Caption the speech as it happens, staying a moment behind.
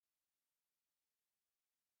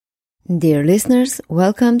Dear listeners,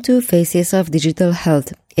 welcome to Faces of Digital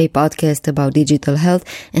Health, a podcast about digital health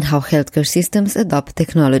and how healthcare systems adopt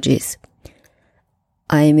technologies.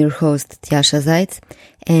 I am your host, Tjasa Zajc,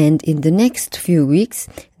 and in the next few weeks,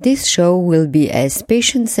 this show will be as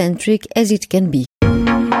patient-centric as it can be.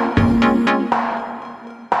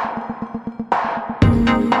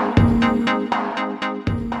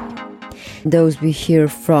 Those we hear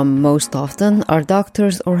from most often are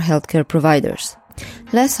doctors or healthcare providers.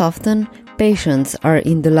 Less often, patients are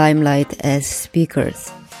in the limelight as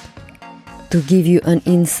speakers. To give you an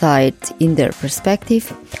insight in their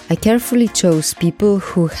perspective, I carefully chose people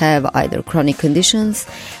who have either chronic conditions,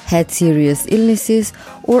 had serious illnesses,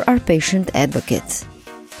 or are patient advocates.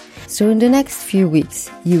 So in the next few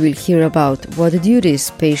weeks, you will hear about what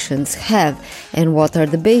duties patients have and what are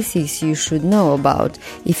the basics you should know about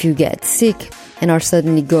if you get sick and are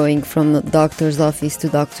suddenly going from doctor's office to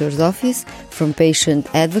doctor's office, from patient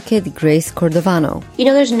advocate Grace Cordovano.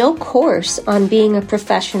 There's no course on being a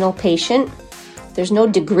professional patient. There's no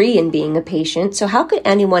degree in being a patient. So how could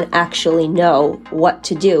anyone actually know what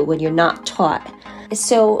to do when you're not taught?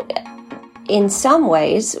 So in some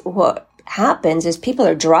ways, what happens is people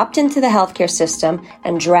are dropped into the healthcare system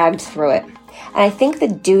and dragged through it. And I think the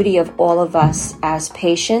duty of all of us as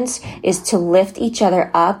patients is to lift each other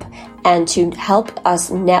up and to help us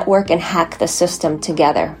network and hack the system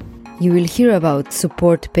together. You will hear about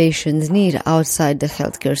support patients need outside the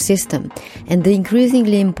healthcare system and the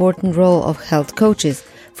increasingly important role of health coaches,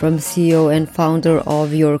 from CEO and founder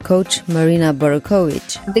of Your Coach, Marina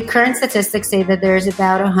Barakovic. The current statistics say that there's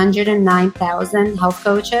about 109,000 health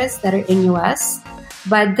coaches that are in US,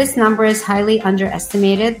 but this number is highly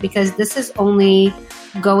underestimated because this is only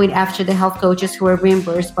going after the health coaches who are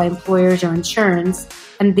reimbursed by employers or insurance,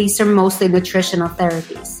 and these are mostly nutritional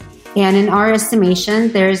therapies. And in our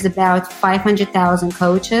estimation, there's about 500,000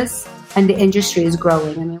 coaches, and the industry is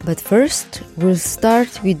growing. But first, we'll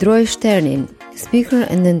start with Roy Sternin, speaker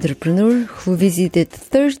and entrepreneur who visited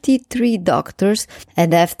 33 doctors,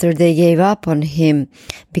 and after they gave up on him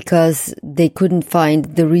because they couldn't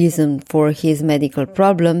find the reason for his medical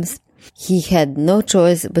problems, he had no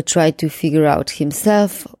choice but try to figure out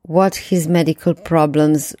himself what his medical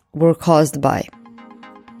problems were caused by.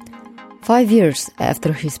 5 years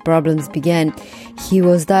after his problems began, he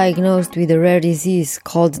was diagnosed with a rare disease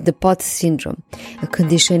called the POTS syndrome, a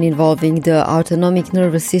condition involving the autonomic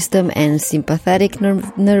nervous system and sympathetic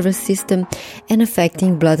nervous system and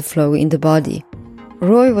affecting blood flow in the body.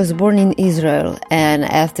 Roy was born in Israel, and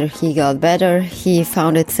after he got better, he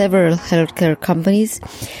founded several healthcare companies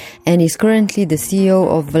and is currently the CEO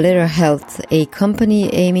of Valera Health, a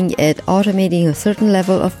company aiming at automating a certain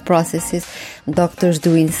level of processes doctors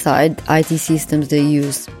do inside IT systems they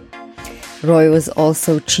use. Roy was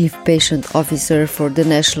also Chief Patient Officer for the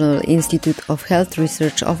National Institute of Health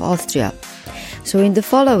Research of Austria. So in the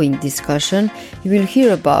following discussion, you will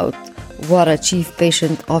hear about what a Chief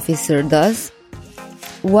Patient Officer does,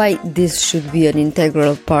 why this should be an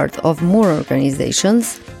integral part of more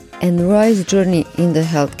organizations, and Roy's journey in the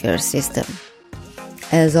healthcare system.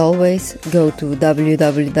 As always, go to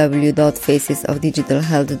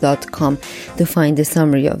www.facesofdigitalhealth.com to find a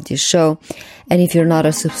summary of this show. And if you're not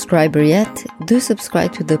a subscriber yet, do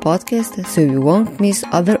subscribe to the podcast so you won't miss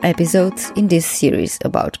other episodes in this series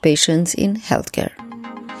about patients in healthcare.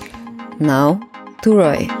 Now, to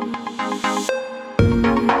Roy.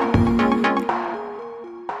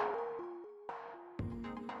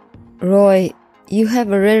 Roy, you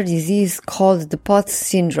have a rare disease called the POTS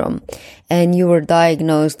syndrome, and you were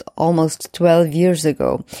diagnosed almost 12 years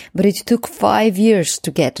ago, but it took 5 years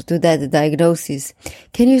to get to that diagnosis.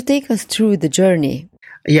 Can you take us through the journey?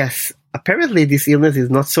 Yes. Apparently, this illness is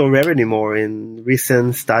not so rare anymore. In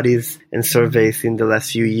recent studies and surveys in the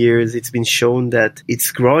last few years, it's been shown that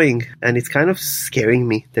it's growing, and it's kind of scaring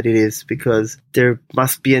me that it is, because there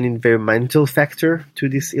must be an environmental factor to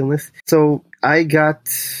this illness. So I got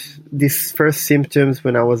these first symptoms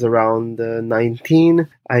when I was around 19.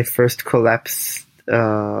 I first collapsed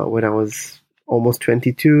when I was almost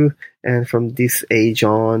 22, and from this age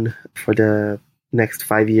on, for the next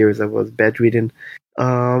 5 years, I was bedridden.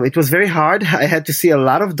 It was very hard. I had to see a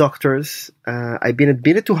lot of doctors. I've been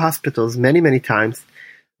admitted to hospitals many, many times,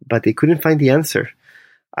 but they couldn't find the answer.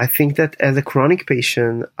 I think that as a chronic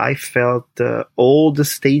patient, I felt all the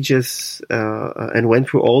stages and went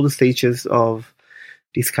through all the stages of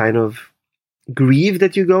this kind of grief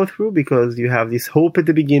that you go through, because you have this hope at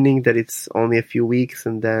the beginning that it's only a few weeks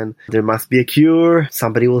and then there must be a cure.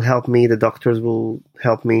 Somebody will help me. The doctors will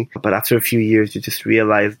help me. But after a few years, you just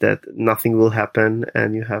realize that nothing will happen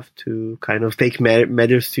and you have to kind of take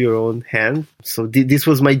matters to your own hand. So this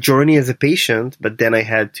was my journey as a patient, but then I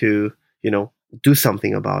had to, do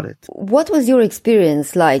something about it. What was your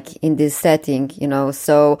experience like in this setting?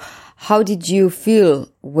 So how did you feel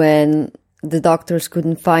when the doctors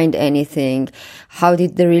couldn't find anything? How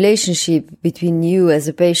did the relationship between you as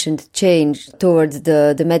a patient change towards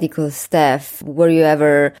the medical staff? Were you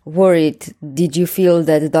ever worried? Did you feel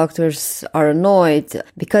that the doctors are annoyed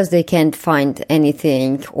because they can't find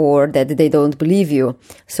anything or that they don't believe you?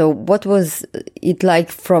 So what was it like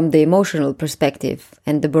from the emotional perspective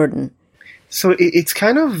and the burden? So it's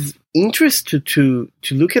kind of interesting to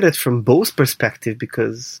look at it from both perspectives,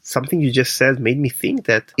 because something you just said made me think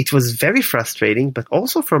that it was very frustrating, but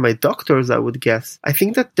also for my doctors, I would guess. I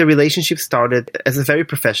think that the relationship started as a very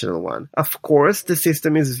professional one. Of course, the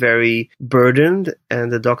system is very burdened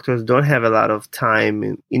and the doctors don't have a lot of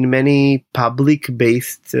time. In many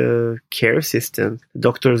public-based care systems,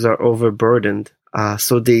 doctors are overburdened.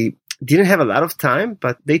 So they didn't have a lot of time,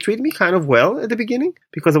 but they treated me kind of well at the beginning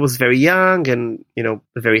because I was very young and, a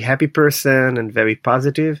very happy person and very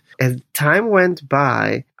positive. As time went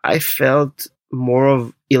by, I felt more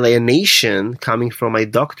of alienation coming from my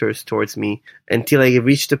doctors towards me until I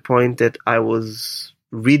reached the point that I was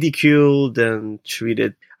ridiculed and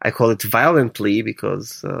treated, I call it violently,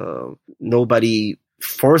 because nobody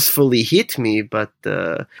forcefully hit me, but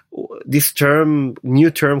this new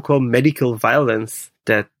term called medical violence,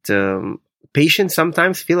 that patients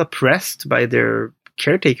sometimes feel oppressed by their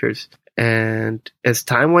caretakers. And as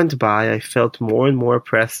time went by, I felt more and more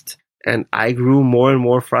oppressed, and I grew more and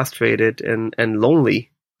more frustrated and lonely.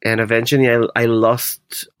 And eventually I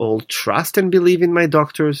lost all trust and belief in my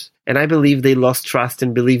doctors. And I believe they lost trust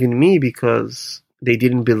and belief in me because they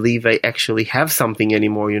didn't believe I actually have something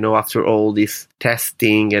anymore, after all this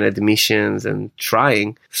testing and admissions and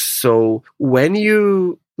trying. So when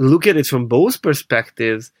you look at it from both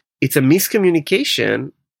perspectives, it's a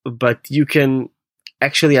miscommunication, but you can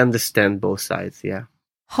actually understand both sides, yeah.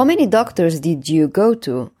 How many doctors did you go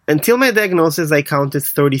to? Until my diagnosis, I counted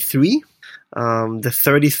 33. The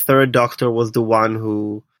 33rd doctor was the one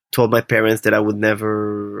who told my parents that I would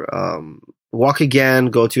never walk again,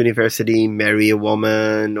 go to university, marry a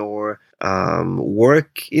woman, or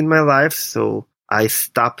work in my life. So I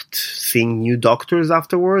stopped seeing new doctors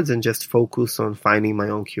afterwards and just focused on finding my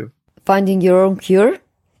own cure. Finding your own cure?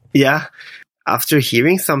 Yeah. After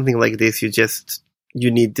hearing something like this,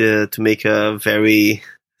 you need to make a very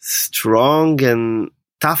strong and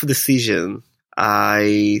tough decision.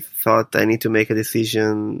 I thought I need to make a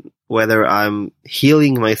decision whether I'm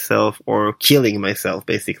healing myself or killing myself,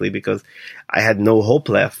 basically, because I had no hope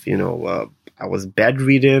left. I was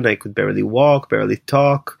bedridden. I could barely walk, barely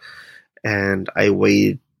talk. And I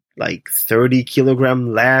weighed like 30 kilograms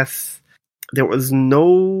less. There was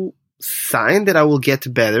no sign that I will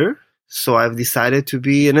get better. So I've decided to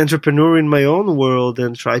be an entrepreneur in my own world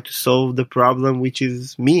and try to solve the problem, which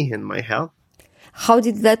is me and my health. How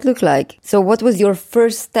did that look like? So what was your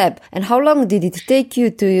first step? And how long did it take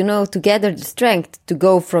you to, to gather the strength to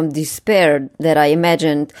go from despair that I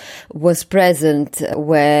imagined was present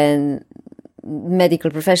when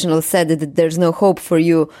medical professionals said that there's no hope for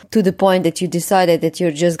you, to the point that you decided that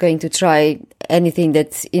you're just going to try anything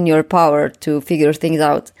that's in your power to figure things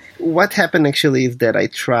out? What happened actually is that I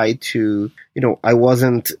tried to, I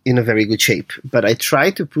wasn't in a very good shape, but I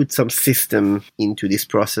tried to put some system into this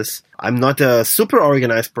process. I'm not a super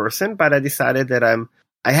organized person, but I decided that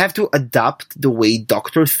I have to adapt the way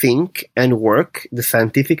doctors think and work, the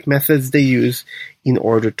scientific methods they use, in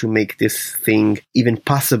order to make this thing even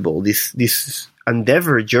possible, this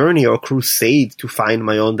endeavor, journey, or crusade to find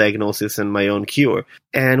my own diagnosis and my own cure.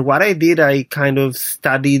 And what I did, I kind of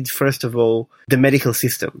studied, first of all, the medical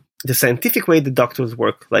system, the scientific way the doctors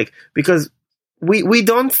work, because we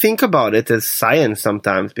don't think about it as science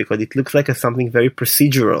sometimes, because it looks like something very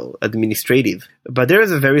procedural, administrative. But there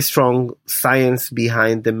is a very strong science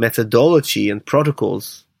behind the methodology and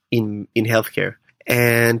protocols in healthcare.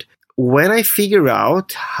 And when I figure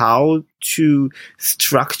out how to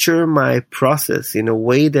structure my process in a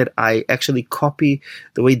way that I actually copy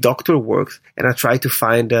the way doctor works, and I try to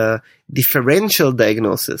find a differential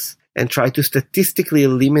diagnosis and try to statistically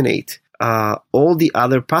eliminate all the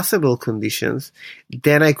other possible conditions,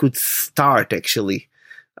 then I could start actually.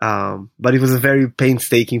 But it was a very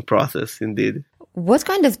painstaking process indeed. What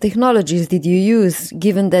kind of technologies did you use,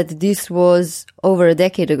 given that this was over a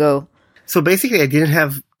decade ago? So basically, I didn't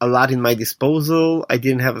have a lot in my disposal. I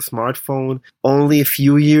didn't have a smartphone. Only a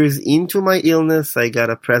few years into my illness, I got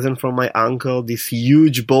a present from my uncle, this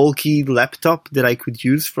huge bulky laptop that I could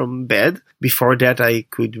use from bed. Before that, I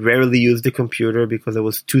could rarely use the computer because I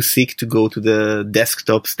was too sick to go to the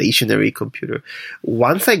desktop stationary computer.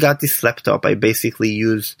 Once I got this laptop, I basically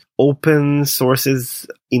used open sources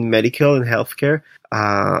in medical and healthcare,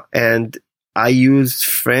 and I used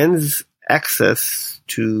friends' access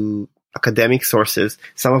to academic sources.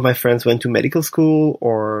 Some of my friends went to medical school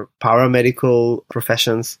or paramedical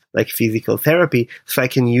professions like physical therapy, so I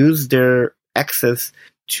can use their access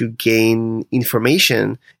to gain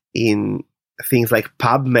information in things like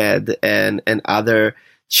PubMed and other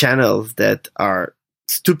channels that are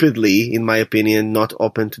stupidly, in my opinion, not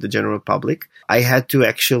open to the general public. I had to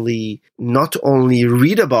actually not only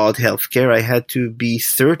read about healthcare, I had to be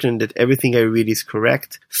certain that everything I read is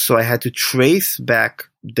correct. So I had to trace back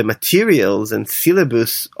the materials and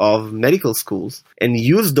syllabus of medical schools and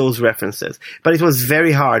use those references. But it was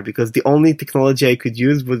very hard because the only technology I could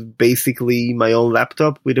use was basically my own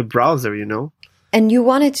laptop with a browser, you know? And you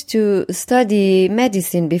wanted to study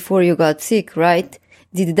medicine before you got sick, right?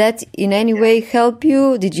 Did that in any way help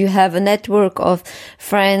you? Did you have a network of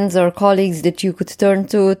friends or colleagues that you could turn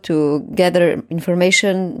to gather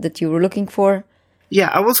information that you were looking for? Yeah,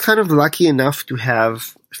 I was kind of lucky enough to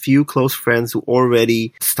have a few close friends who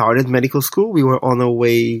already started medical school. We were on our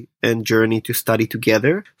way and journey to study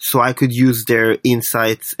together, so I could use their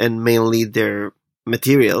insights and mainly their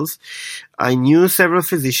materials. I knew several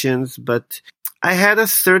physicians, but I had a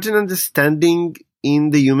certain understanding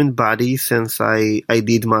in the human body since I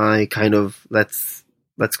did my kind of, let's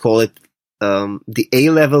call it the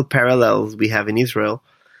A-level parallels we have in Israel.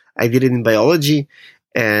 I did it in biology,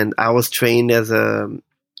 and I was trained as a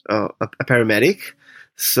paramedic.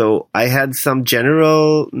 So I had some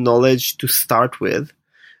general knowledge to start with.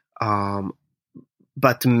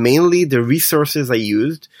 But mainly the resources I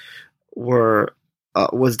used was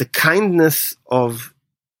the kindness of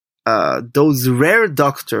those rare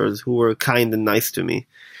doctors who were kind and nice to me.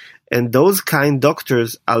 And those kind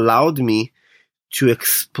doctors allowed me to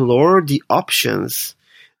explore the options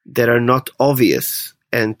that are not obvious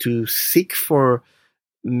and to seek for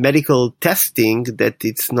medical testing that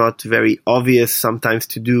it's not very obvious sometimes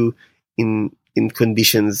to do in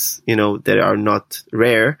conditions, you know, that are not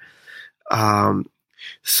rare.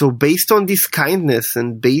 So based on this kindness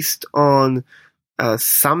and based on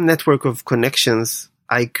some network of connections,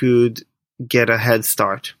 I could get a head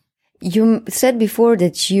start. You said before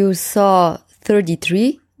that you saw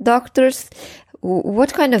 33 doctors.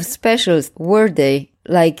 What kind of specialists were they?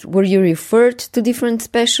 Like, were you referred to different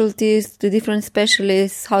specialties, to different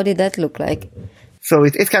specialists? How did that look like? So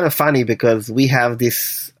it's kind of funny because we have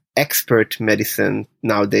this expert medicine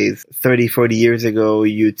nowadays. 30, 40 years ago,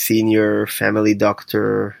 you'd seen your family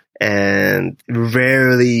doctor and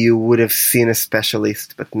rarely you would have seen a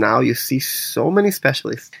specialist. But now you see so many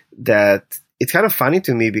specialists that it's kind of funny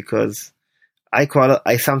to me because I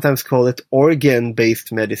sometimes call it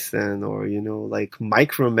organ-based medicine or, you know, like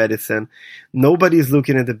micro-medicine. Nobody's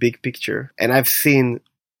looking at the big picture. And I've seen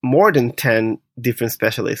more than 10 different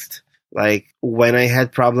specialists. Like when I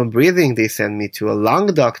had problem breathing, they sent me to a lung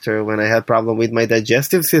doctor. When I had problem with my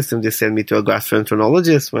digestive system, they sent me to a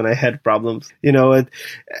gastroenterologist. When I had problems, you know,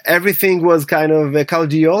 everything was kind of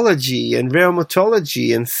cardiology and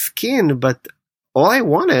rheumatology and skin. But all I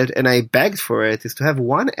wanted, and I begged for it, is to have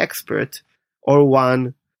one expert or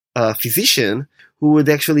one physician who would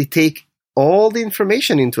actually take all the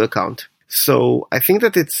information into account. So I think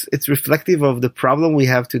that it's reflective of the problem we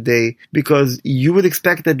have today, because you would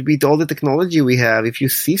expect that with all the technology we have, if you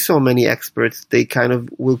see so many experts, they kind of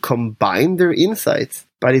will combine their insights.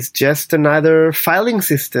 But it's just another filing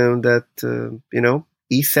system that, you know,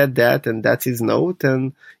 he said that and that's his note,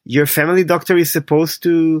 and your family doctor is supposed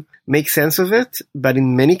to make sense of it. But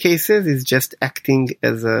in many cases, it's just acting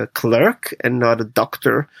as a clerk and not a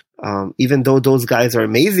doctor. Even though those guys are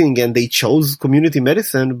amazing and they chose community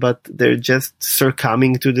medicine, but they're just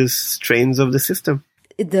succumbing to the strains of the system.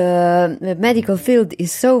 The medical field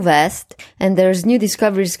is so vast and there's new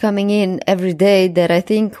discoveries coming in every day that I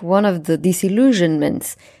think one of the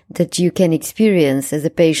disillusionments that you can experience as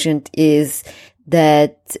a patient is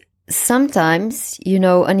that sometimes,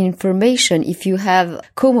 an information, if you have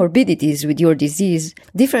comorbidities with your disease,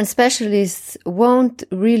 different specialists won't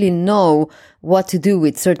really know what to do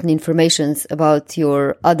with certain informations about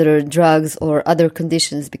your other drugs or other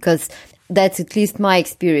conditions, because that's at least my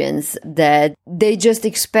experience, that they just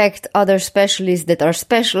expect other specialists that are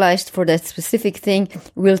specialized for that specific thing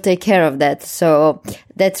will take care of that. So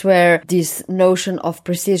that's where this notion of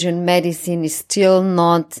precision medicine is still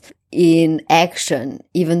not in action,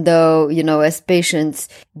 even though, as patients,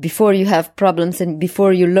 before you have problems and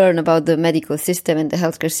before you learn about the medical system and the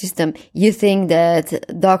healthcare system, you think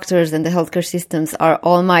that doctors and the healthcare systems are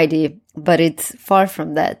almighty, but it's far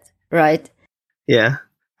from that, right? Yeah.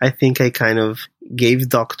 I think I kind of gave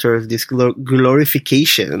doctors this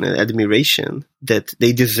glorification and admiration that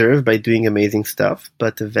they deserve by doing amazing stuff.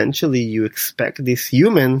 But eventually you expect this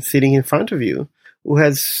human sitting in front of you who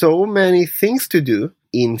has so many things to do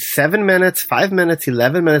in 7 minutes, 5 minutes,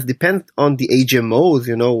 11 minutes, depends on the HMOs,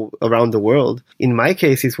 around the world. In my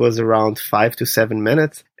case, it was around 5 to 7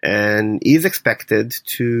 minutes and is expected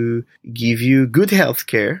to give you good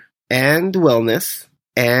healthcare and wellness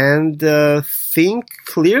and think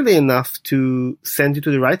clearly enough to send you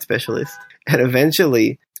to the right specialist. And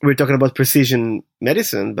eventually, we're talking about precision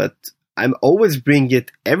medicine, but I'm always bringing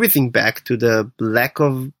everything back to the lack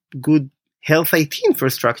of good health IT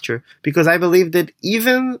infrastructure, because I believe that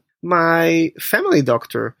even my family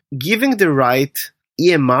doctor giving the right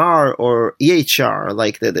EMR or EHR,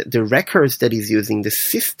 like the records that he's using, the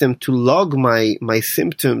system to log my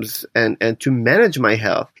symptoms and to manage my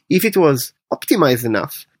health, if it was optimized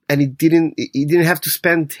enough and he didn't have to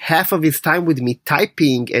spend half of his time with me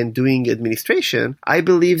typing and doing administration, I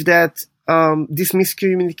believe that this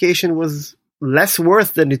miscommunication was less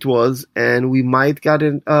worth than it was, and we might get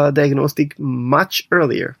a diagnostic much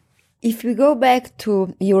earlier. If we go back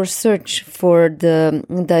to your search for the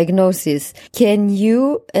diagnosis, can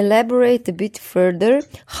you elaborate a bit further?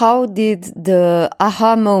 How did the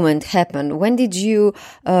aha moment happen? When did you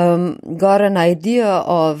got an idea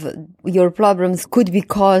of your problems could be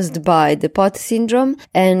caused by the POTS syndrome?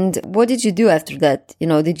 And what did you do after that?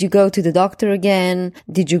 Did you go to the doctor again?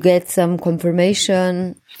 Did you get some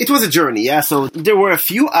confirmation? It was a journey, yeah. So there were a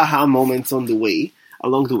few aha moments along the way.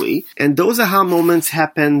 And those aha moments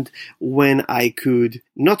happened when I could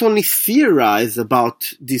not only theorize about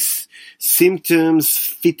these symptoms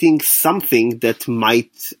fitting something that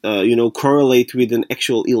might, correlate with an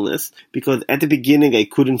actual illness, because at the beginning I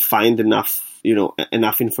couldn't find enough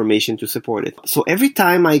information to support it. So every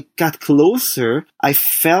time I got closer, I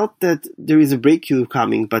felt that there is a breakthrough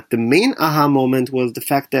coming. But the main aha moment was the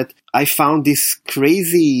fact that I found this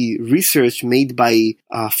crazy research made by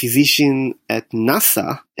a physician at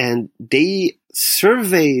NASA, and they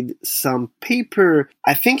surveyed some paper.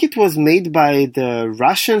 I think it was made by the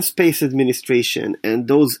Russian Space Administration, and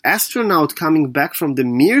those astronauts coming back from the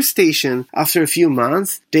Mir station after a few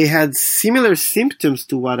months, they had similar symptoms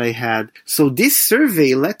to what I had. So this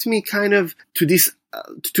survey led me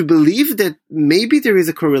to believe that maybe there is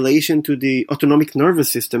a correlation to the autonomic nervous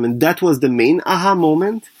system, and that was the main aha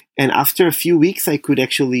moment. And after a few weeks, I could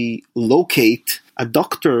actually locate a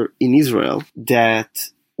doctor in Israel that,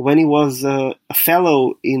 when he was a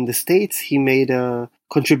fellow in the States, he made a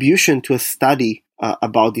contribution to a study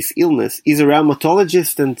about this illness. He's a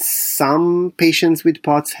rheumatologist, and some patients with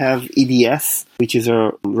POTS have EDS, which is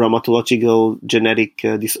a rheumatological genetic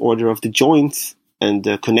disorder of the joints and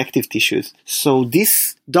the connective tissues. So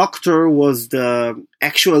this doctor was the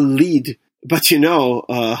actual lead. But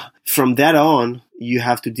from that on, you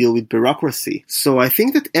have to deal with bureaucracy. So I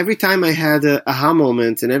think that every time I had an aha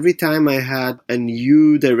moment and every time I had a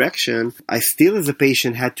new direction, I still as a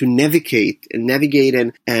patient had to navigate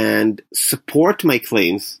and support my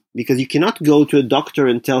claims, because you cannot go to a doctor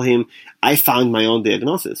and tell him, I found my own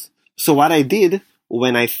diagnosis. So what I did,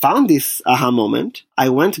 when I found this aha moment, I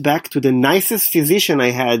went back to the nicest physician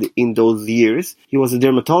I had in those years. He was a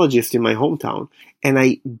dermatologist in my hometown. And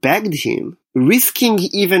I begged him, risking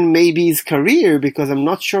even maybe his career, because I'm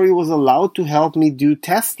not sure he was allowed to help me do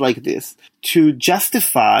tests like this, to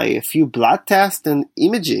justify a few blood tests and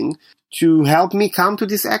imaging to help me come to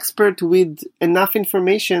this expert with enough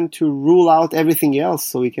information to rule out everything else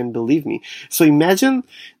so he can believe me. So imagine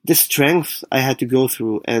the strength I had to go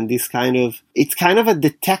through, and it's kind of a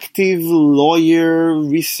detective, lawyer,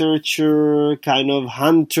 researcher, kind of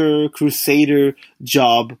hunter, crusader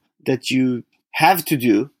job that you have to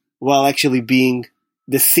do while actually being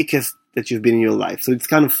the sickest that you've been in your life. So it's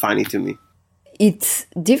kind of funny to me. It's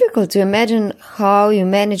difficult to imagine how you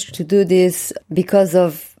managed to do this because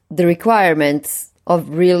of the requirements of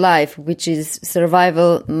real life, which is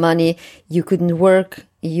survival, money. You couldn't work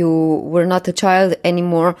you were not a child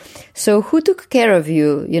anymore. So who took care of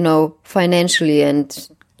you, financially and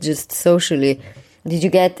just socially? Did you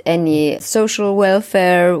get any social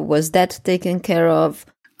welfare? Was that taken care of?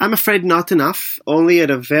 I'm afraid not enough. Only at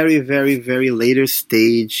a very, very, very later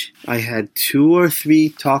stage, I had 2 or 3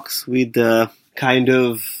 talks with the kind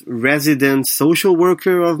of resident social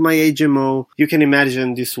worker of my HMO. You can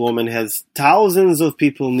imagine this woman has thousands of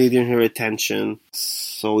people needing her attention.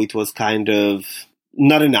 So it was kind of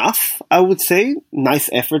not enough, I would say. Nice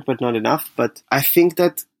effort, but not enough. But I think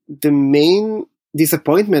that the main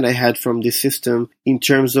disappointment I had from this system in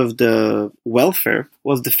terms of the welfare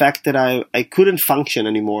was the fact that I couldn't function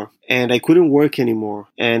anymore and I couldn't work anymore.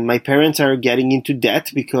 And my parents are getting into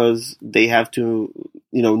debt because they have to,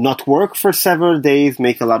 not work for several days,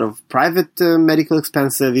 make a lot of private medical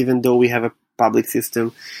expenses, even though we have a public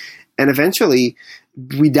system. And eventually,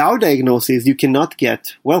 without diagnosis, you cannot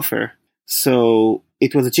get welfare. So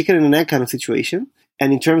it was a chicken and an egg kind of situation.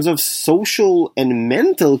 And in terms of social and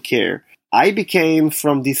mental care, I became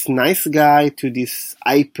from this nice guy to this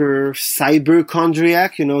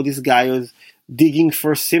cyberchondriac. This guy was digging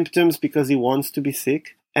for symptoms because he wants to be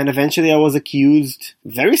sick. And eventually I was accused,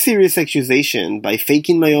 very serious accusation, by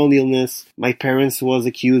faking my own illness. My parents was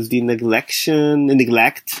accused in neglect,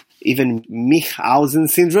 even Münchhausen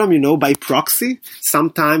syndrome, by proxy.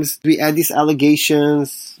 Sometimes we add these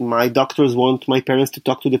allegations. My doctors want my parents to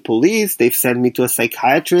talk to the police. They've sent me to a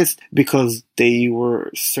psychiatrist because they were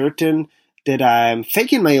certain that I'm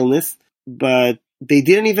faking my illness, but they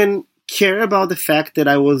didn't even care about the fact that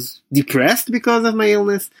I was depressed because of my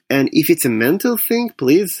illness. And if it's a mental thing,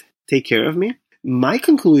 please take care of me. My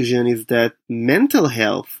conclusion is that mental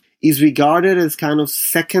health is regarded as kind of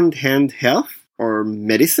second-hand health or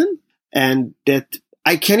medicine, and that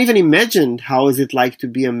I can't even imagine how is it like to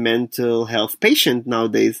be a mental health patient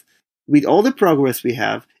nowadays with all the progress we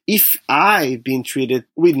have. If I've been treated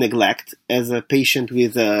with neglect as a patient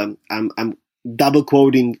with I'm double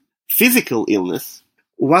quoting physical illness,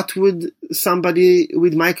 what would somebody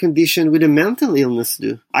with my condition with a mental illness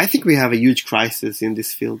do? I think we have a huge crisis in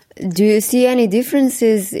this field. Do you see any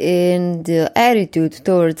differences in the attitude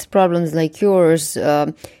towards problems like yours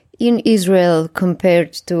in Israel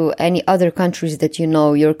compared to any other countries that you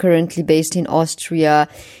know? You're currently based in Austria.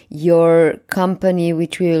 Your company,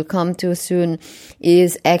 which we will come to soon,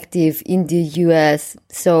 is active in the US.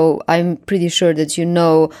 So I'm pretty sure that you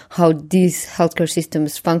know how these healthcare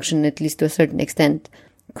systems function, at least to a certain extent.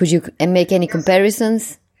 Could you make any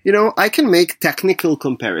comparisons? I can make technical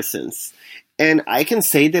comparisons. And I can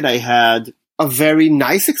say that I had a very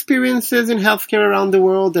nice experiences in healthcare around the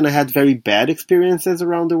world, and I had very bad experiences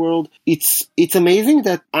around the world. It's amazing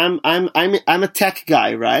that I'm a tech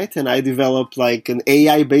guy, right? And I developed like an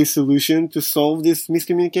AI-based solution to solve these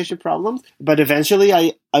miscommunication problems. But eventually,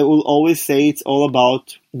 I will always say it's all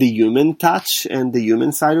about the human touch and the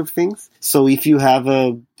human side of things. So if you have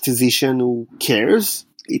a physician who cares,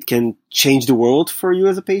 it can change the world for you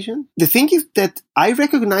as a patient. The thing is that I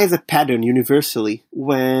recognize a pattern universally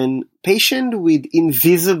when patient with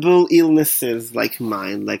invisible illnesses like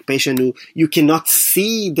mine, like patient who you cannot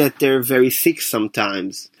see that they're very sick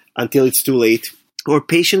sometimes until it's too late, or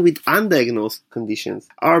patient with undiagnosed conditions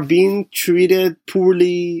are being treated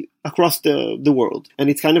poorly across the world. And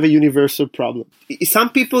it's kind of a universal problem.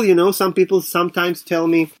 Some people sometimes tell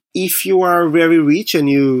me, if you are very rich and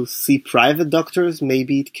you see private doctors,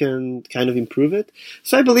 maybe it can kind of improve it.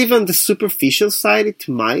 So I believe on the superficial side, it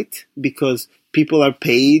might, because people are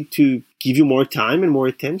paid to give you more time and more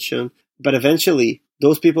attention. But eventually,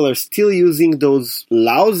 those people are still using those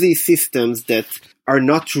lousy systems that are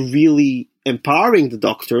not really empowering the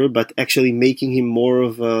doctor, but actually making him more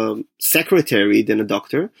of a secretary than a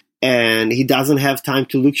doctor. And he doesn't have time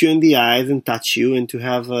to look you in the eyes and touch you and to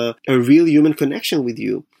have a real human connection with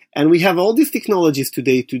you. And we have all these technologies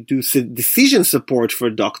today to do decision support for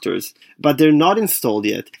doctors, but they're not installed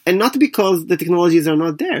yet. And not because the technologies are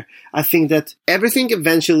not there. I think that everything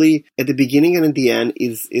eventually, at the beginning and at the end,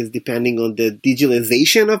 is depending on the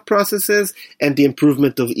digitalization of processes and the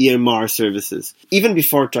improvement of EMR services, even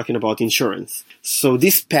before talking about insurance. So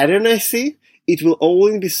this pattern I see, it will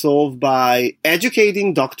only be solved by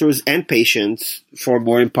educating doctors and patients for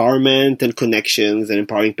more empowerment and connections and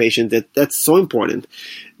empowering patients. That's so important.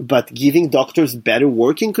 But giving doctors better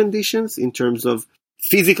working conditions in terms of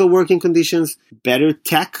physical working conditions, better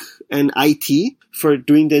tech and IT for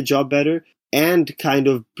doing their job better, and kind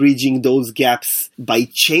of bridging those gaps by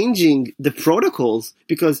changing the protocols.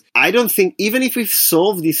 Because I don't think, even if we've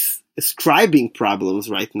solved this scribing problems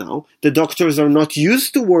right now. The doctors are not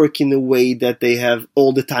used to work in a way that they have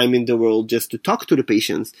all the time in the world just to talk to the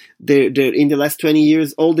patients. They're in the last 20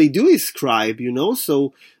 years, all they do is scribe,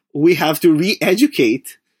 so we have to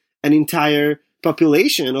re-educate an entire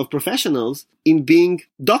population of professionals in being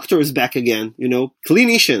doctors back again,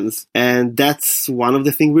 clinicians. And that's one of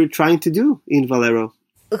the things we're trying to do in Valero.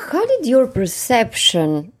 How did your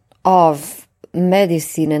perception of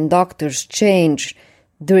medicine and doctors change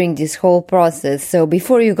during this whole process? So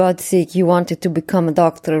before you got sick, you wanted to become a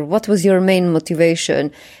doctor. What was your main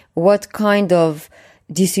motivation? What kind of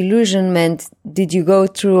disillusionment did you go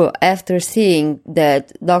through after seeing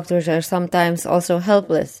that doctors are sometimes also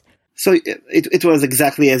helpless? So it was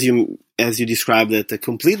exactly as you described it, a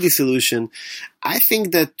complete disillusion. I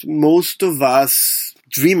think that most of us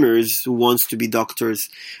dreamers who wants to be doctors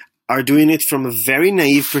are doing it from a very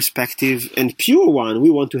naive perspective and pure one. We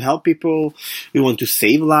want to help people. We want to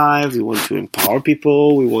save lives. We want to empower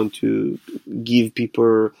people. We want to give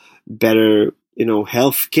people better,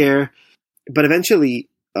 health care. But eventually,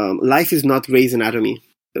 life is not Grey's Anatomy.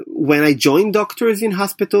 When I joined doctors in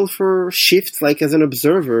hospital for shifts, like as an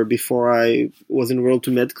observer before I was enrolled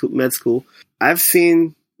to med school, I've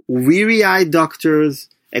seen weary-eyed doctors,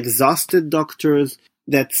 exhausted doctors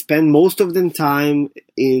that spend most of their time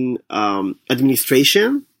in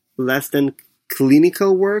administration, less than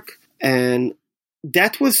clinical work. And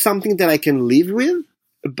that was something that I can live with.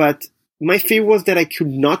 But my fear was that I could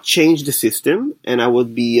not change the system and I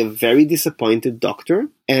would be a very disappointed doctor.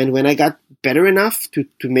 And when I got better enough to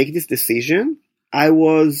make this decision, I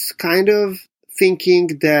was kind of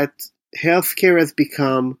thinking that healthcare has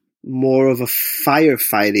become more of a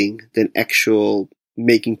firefighting than actual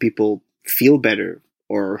making people feel better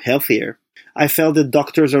or healthier. I felt that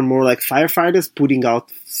doctors are more like firefighters, putting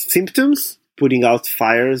out symptoms, putting out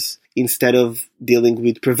fires, instead of dealing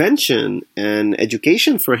with prevention and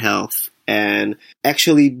education for health and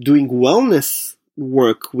actually doing wellness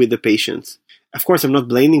work with the patients. Of course, I'm not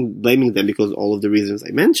blaming them because all of the reasons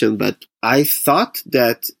I mentioned, but I thought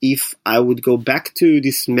that if I would go back to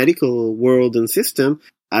this medical world and system,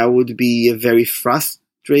 I would be a very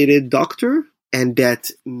frustrated doctor, and that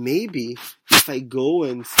maybe if I go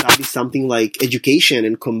and study something like education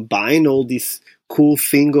and combine all this cool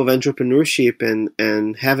thing of entrepreneurship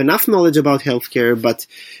and have enough knowledge about healthcare, but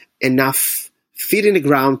enough feet in the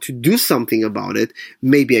ground to do something about it,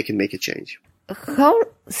 maybe I can make a change. How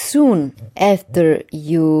soon after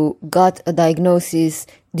you got a diagnosis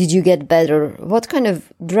did you get better? What kind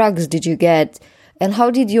of drugs did you get? And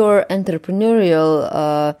how did your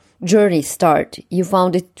entrepreneurial journey start? You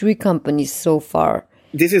founded 3 companies so far.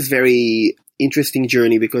 This is very interesting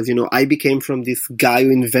journey because, I became from this guy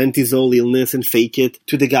who invent his own illness and fake it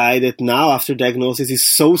to the guy that now after diagnosis is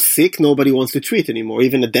so sick, nobody wants to treat anymore.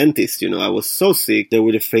 Even a dentist, I was so sick. They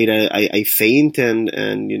were afraid I faint and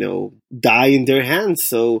die in their hands.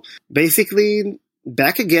 So basically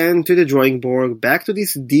back again to the drawing board, back to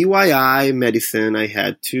this DIY medicine. I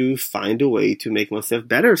had to find a way to make myself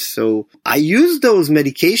better. So I use those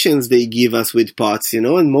medications they give us with POTS,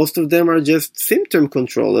 and most of them are just symptom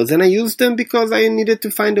controllers. And I used them because I needed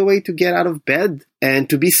to find a way to get out of bed and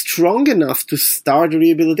to be strong enough to start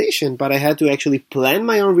rehabilitation. But I had to actually plan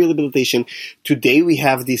my own rehabilitation. Today we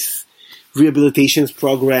have this rehabilitation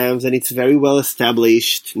programs and it's very well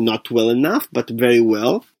established, not well enough, but very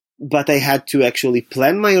well. But I had to actually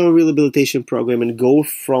plan my own rehabilitation program and go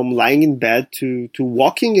from lying in bed to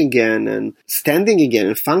walking again and standing again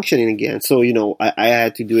and functioning again. So, I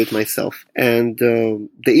had to do it myself. And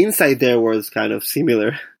the insight there was kind of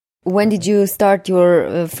similar. When did you start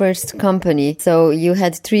your first company? So you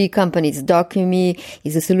had 3 companies. DocuMe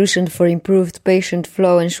is a solution for improved patient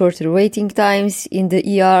flow and shorter waiting times in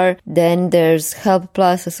the ER. Then there's Help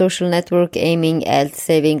Plus, a social network aiming at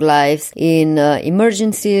saving lives in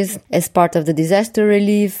emergencies as part of the disaster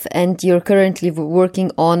relief. And you're currently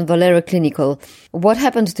working on Valero Clinical. What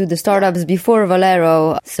happened to the startups before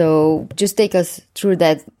Valero? So just take us through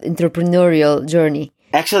that entrepreneurial journey.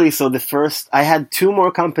 Actually, so I had 2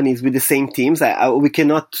 more companies with the same teams. We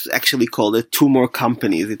cannot actually call it 2 more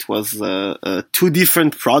companies. It was 2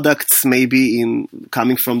 different products, maybe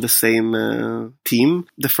coming from the same team.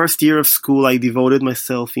 The first year of school, I devoted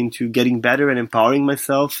myself into getting better and empowering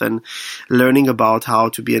myself and learning about how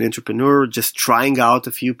to be an entrepreneur, just trying out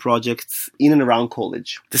a few projects in and around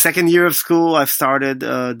college. The second year of school, I've started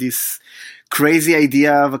this crazy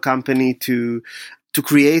idea of a company to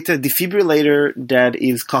create a defibrillator that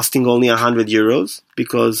is costing only €100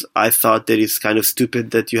 because I thought that it's kind of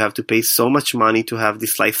stupid that you have to pay so much money to have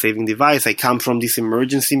this life-saving device. I come from this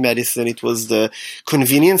emergency medicine. It was the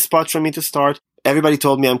convenient spot for me to start. everybody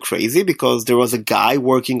told me I'm crazy because there was a guy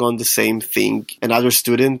working on the same thing, another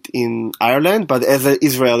student in Ireland. But as an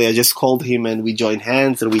Israeli, I just called him and we joined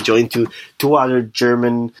hands and we joined two other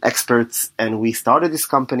German experts and we started this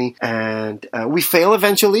company. And we failed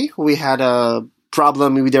eventually. We had a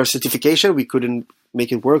problem with our certification. We couldn't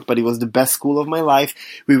make it work, but it was the best school of my life.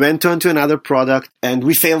 We went on to another product and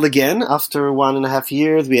we failed again after 1.5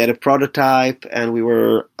 years. We had a prototype and we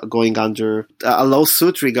were going under a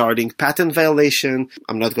lawsuit regarding patent violation.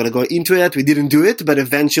 I'm not going to go into it. We didn't do it, but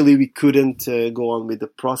eventually we couldn't go on with the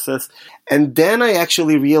process. And then I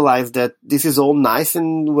actually realized that this is all nice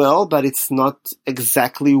and well, but it's not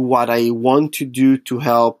exactly what I want to do to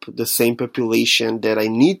help the same population that I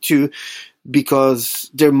need to, because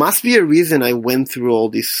there must be a reason I went through all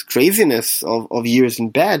this craziness of years in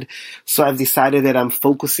bed. So I've decided that I'm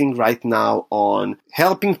focusing right now on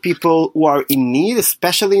helping people who are in need,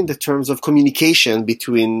 especially in the terms of communication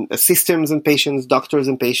between systems and patients, doctors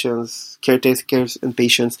and patients, caretakers and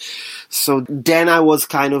patients. So then I was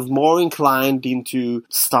kind of more inclined into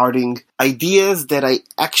starting ideas that I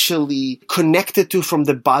actually connected to from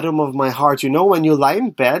the bottom of my heart. You know, when you lie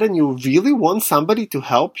in bed and you really want somebody to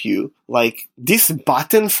help you, like this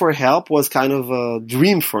button for help was kind of a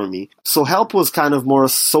dream for me. So help was kind of more a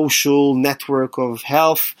social network of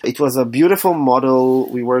health. It was a beautiful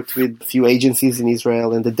model. We worked with a few agencies in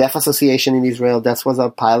Israel and the Deaf Association in Israel. That was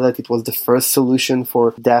our pilot. It was the first solution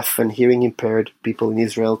for deaf and hearing impaired people in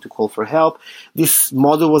Israel to call for help. This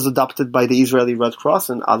model was adopted by the Israeli Red Cross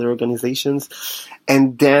and other organizations.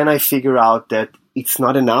 And then I figured out that it's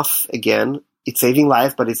not enough again. It's saving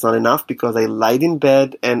lives, but it's not enough because I lied in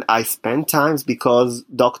bed and I spent times because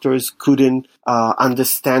doctors couldn't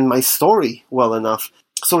understand my story well enough.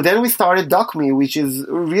 So then we started DocMe, which is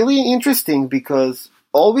really interesting because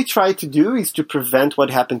all we try to do is to prevent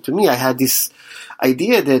what happened to me. I had this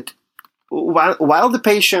idea that while the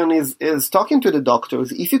patient is talking to the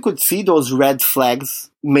doctors, if you could see those red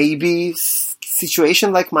flags, maybe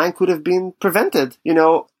situation like mine could have been prevented. You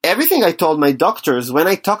know, everything I told my doctors, when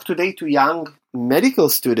I talk today to young medical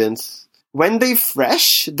students, when they're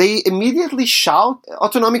fresh, they immediately shout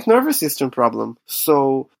autonomic nervous system problem.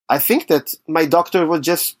 So I think that my doctor was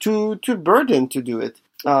just too burdened to do it.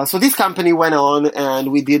 So this company went on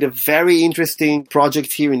and we did a very interesting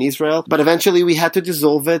project here in Israel, but eventually we had to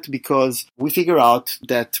dissolve it because we figured out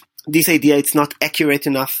that this idea, it's not accurate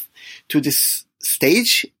enough to this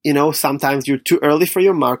stage. You know, sometimes you're too early for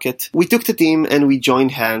your market. We took the team and we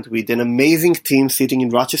joined hands with an amazing team sitting in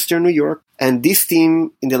Rochester, New York. And this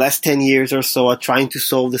team in the last 10 years or so are trying to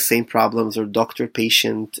solve the same problems or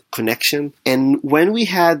doctor-patient connection. And when we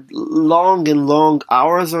had long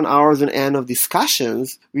hours on end of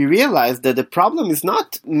discussions, we realized that the problem is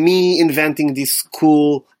not me inventing this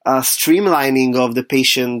cool streamlining of the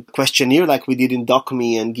patient questionnaire like we did in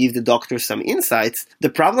DocMe and give the doctor some insights. The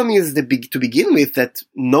problem is to begin with that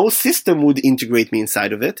no system would integrate me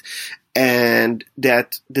inside of it, and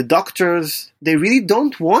that the doctors, they really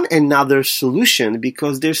don't want another solution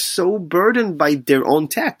because they're so burdened by their own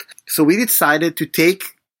tech. So we decided to take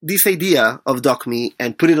this idea of DocMe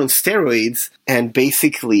and put it on steroids and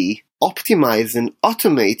basically optimize and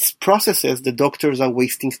automates processes the doctors are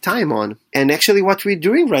wasting time on. And actually what we're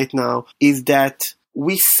doing right now is that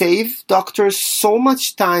we save doctors so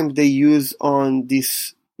much time they use on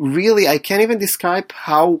this. Really, I can't even describe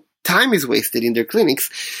how time is wasted in their clinics,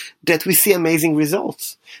 that we see amazing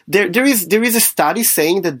results. There is a study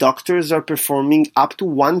saying that doctors are performing up to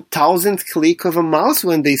 1,000th click of a mouse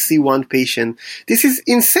when they see one patient. This is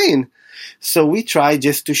insane. So we try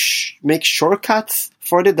just to make shortcuts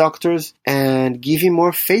for the doctors and give him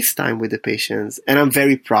more face time with the patients. And I'm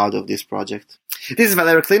very proud of this project. This is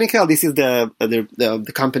Valera Clinical. This is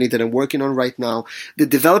the company that I'm working on right now. The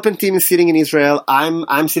development team is sitting in Israel.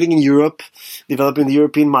 I'm sitting in Europe, developing the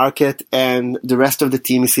European market, and the rest of the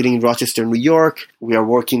team is sitting in Rochester, New York. We are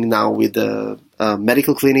working now with a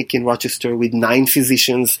medical clinic in Rochester with 9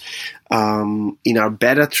 physicians in our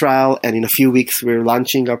beta trial, and in a few weeks we're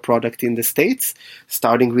launching our product in the States,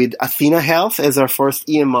 starting with Athena Health as our first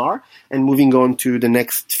EMR and moving on to the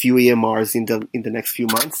next few EMRs in the next few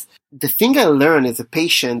months. The thing I learned as a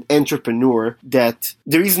patient entrepreneur that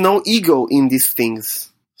there is no ego in these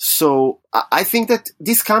things. So I think that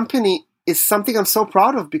this company is something I'm so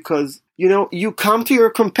proud of because, you know, you come to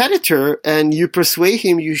your competitor and you persuade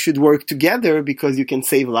him you should work together because you can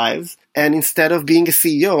save lives. And instead of being a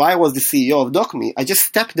CEO, I was the CEO of DocMe. I just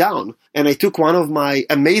stepped down and I took one of my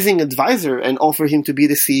amazing advisor and offered him to be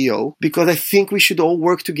the CEO because I think we should all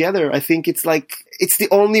work together. I think it's the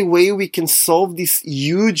only way we can solve this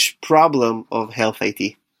huge problem of health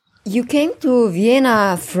IT. You came to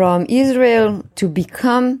Vienna from Israel to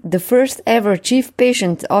become the first ever Chief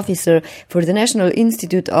Patient Officer for the National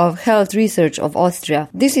Institute of Health Research of Austria.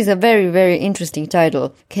 This is a very, very interesting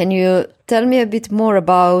title. Can you tell me a bit more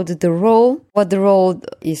about the role, what the role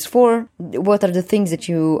is for, what are the things that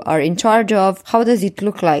you are in charge of, how does it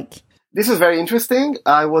look like? This was very interesting.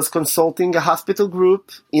 I was consulting a hospital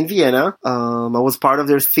group in Vienna. I was part of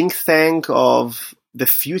their think tank of the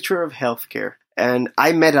future of healthcare. And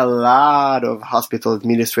I met a lot of hospital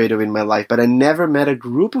administrators in my life, but I never met a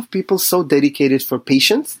group of people so dedicated for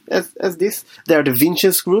patients as this. They are the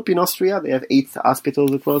Vincenz Group in Austria. They have 8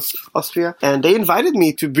 hospitals across Austria. And they invited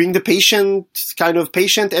me to bring the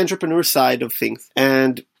patient entrepreneur side of things.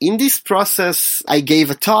 And in this process, I gave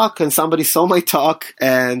a talk and somebody saw my talk.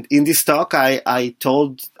 And in this talk, I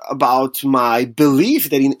told about my belief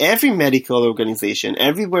that in every medical organization,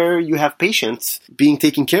 everywhere you have patients being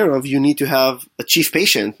taken care of, you need to have a chief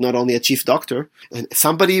patient, not only a chief doctor. And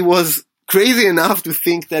somebody was crazy enough to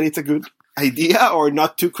think that it's a good idea or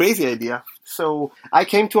not too crazy idea. So I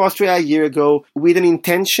came to Austria a year ago with an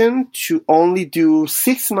intention to only do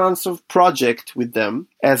 6 months of project with them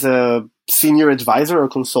as a senior advisor or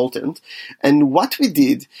consultant. And what we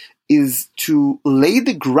did is to lay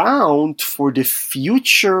the ground for the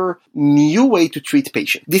future new way to treat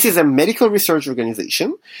patients. This is a medical research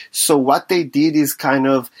organization. So what they did is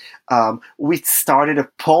we started a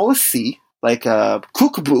policy, like a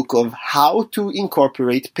cookbook of how to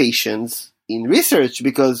incorporate patients in research,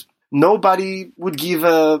 because nobody would give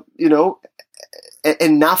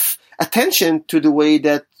enough attention to the way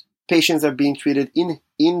that patients are being treated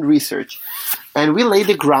in research. And we laid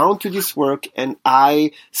the ground to this work, and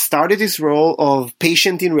I started this role of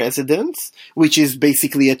patient in residence, which is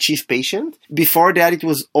basically a chief patient. Before that, it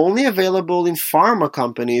was only available in pharma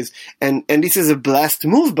companies, and this is a blessed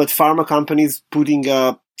move, but pharma companies putting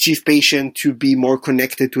a chief patient to be more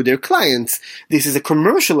connected to their clients. This is a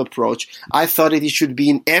commercial approach. I thought that it should be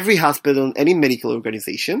in every hospital and any medical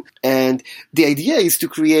organization. And the idea is to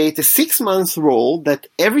create a 6-month role that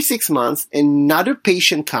every 6 months another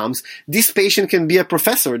patient comes. This patient can be a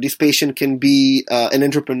professor. This patient can be an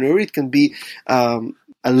entrepreneur. It can be a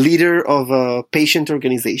leader of a patient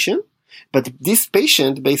organization. But this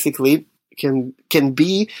patient basically can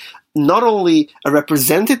be not only a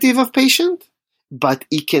representative of patient, but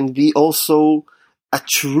it can be also a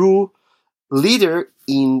true leader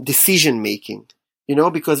in decision making.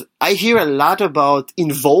 Because I hear a lot about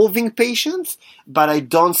involving patients, but I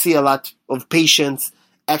don't see a lot of patients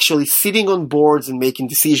actually sitting on boards and making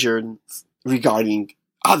decisions regarding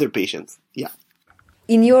other patients. Yeah.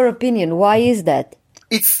 In your opinion, why is that?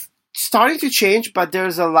 It's starting to change, but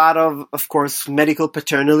there's a lot of course, medical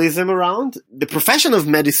paternalism around. The profession of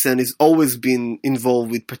medicine has always been involved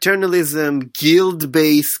with paternalism,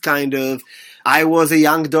 guilt-based kind of, I was a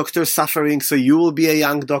young doctor suffering, so you will be a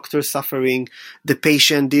young doctor suffering. The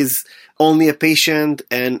patient is only a patient,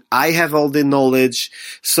 and I have all the knowledge.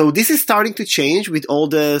 So this is starting to change with all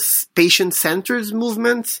the patient-centered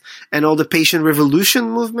movements and all the patient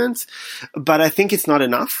revolution movements, but I think it's not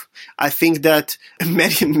enough. I think that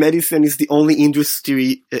medicine is the only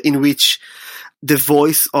industry in which the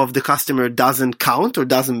voice of the customer doesn't count or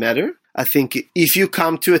doesn't matter. I think if you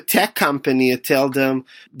come to a tech company and tell them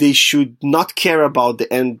they should not care about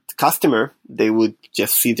the end customer, they would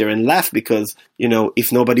just sit there and laugh because,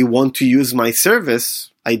 if nobody wants to use my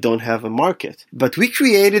service, I don't have a market. But we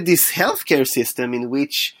created this healthcare system in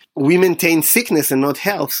which we maintain sickness and not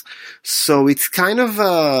health. So it's kind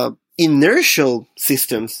of inertial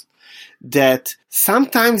systems that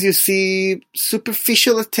sometimes you see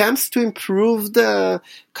superficial attempts to improve the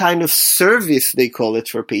kind of service, they call it,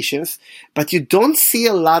 for patients, but you don't see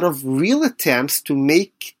a lot of real attempts to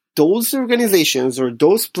make those organizations or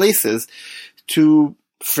those places to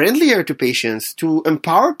friendlier to patients, to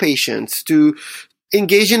empower patients, to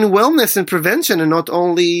engage in wellness and prevention and not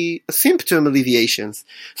only symptom alleviations.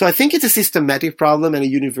 So I think it's a systematic problem and a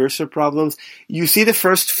universal problem. You see the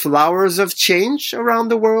first flowers of change around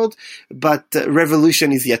the world, but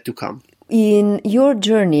revolution is yet to come. In your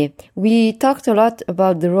journey, we talked a lot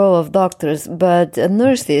about the role of doctors, but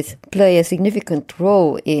nurses play a significant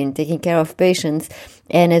role in taking care of patients.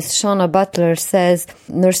 And as Shauna Butler says,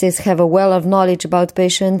 nurses have a well of knowledge about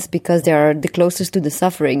patients because they are the closest to the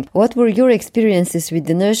suffering. What were your experiences with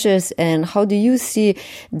the nurses, and how do you see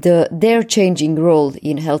their changing role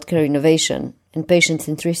in healthcare innovation and patient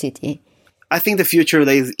centricity? I think the future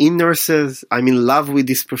lays in nurses. I'm in love with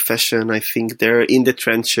this profession. I think they're in the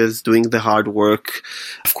trenches doing the hard work.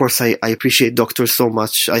 Of course, I appreciate doctors so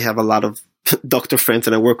much. I have a lot of doctor friends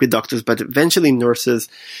and I work with doctors, but eventually nurses,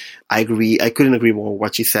 I agree. I couldn't agree more with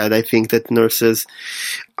what she said. I think that nurses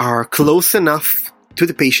are close enough to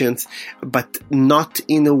the patients, but not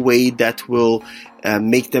in a way that will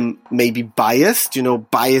make them maybe biased.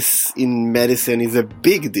 Bias in medicine is a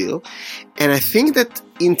big deal. And I think that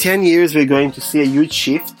in 10 years, we're going to see a huge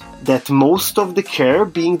shift, that most of the care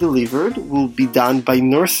being delivered will be done by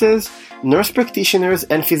nurses, nurse practitioners,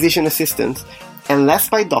 and physician assistants, and less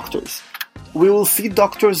by doctors. We will see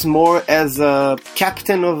doctors more as a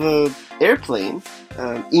captain of an airplane,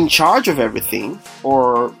 in charge of everything,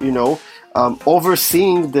 or,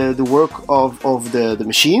 overseeing the work of the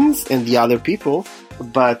machines and the other people,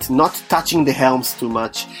 but not touching the helms too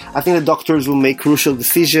much. I think the doctors will make crucial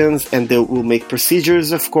decisions and they will make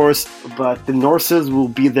procedures, of course, but the nurses will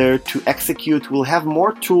be there to execute. We'll have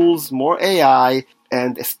more tools, more AI,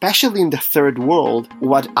 and especially in the third world,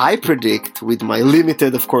 what I predict with my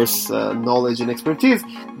limited, of course, knowledge and expertise,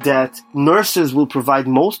 that nurses will provide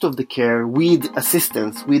most of the care with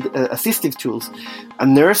assistance, with assistive tools. A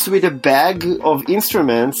nurse with a bag of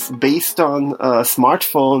instruments based on a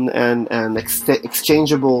smartphone and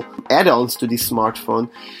exchangeable add-ons to this smartphone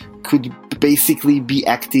could basically be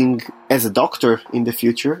acting as a doctor in the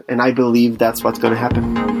future, and I believe that's what's going to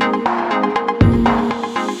happen.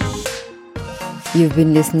 You've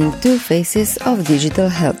been listening to Faces of Digital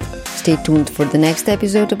Health. Stay tuned for the next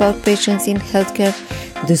episode about patients in healthcare.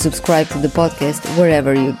 Do subscribe to the podcast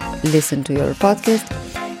wherever you listen to your podcast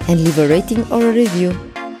and leave a rating or a review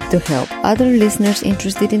to help other listeners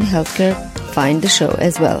interested in healthcare find the show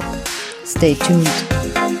as well. Stay tuned.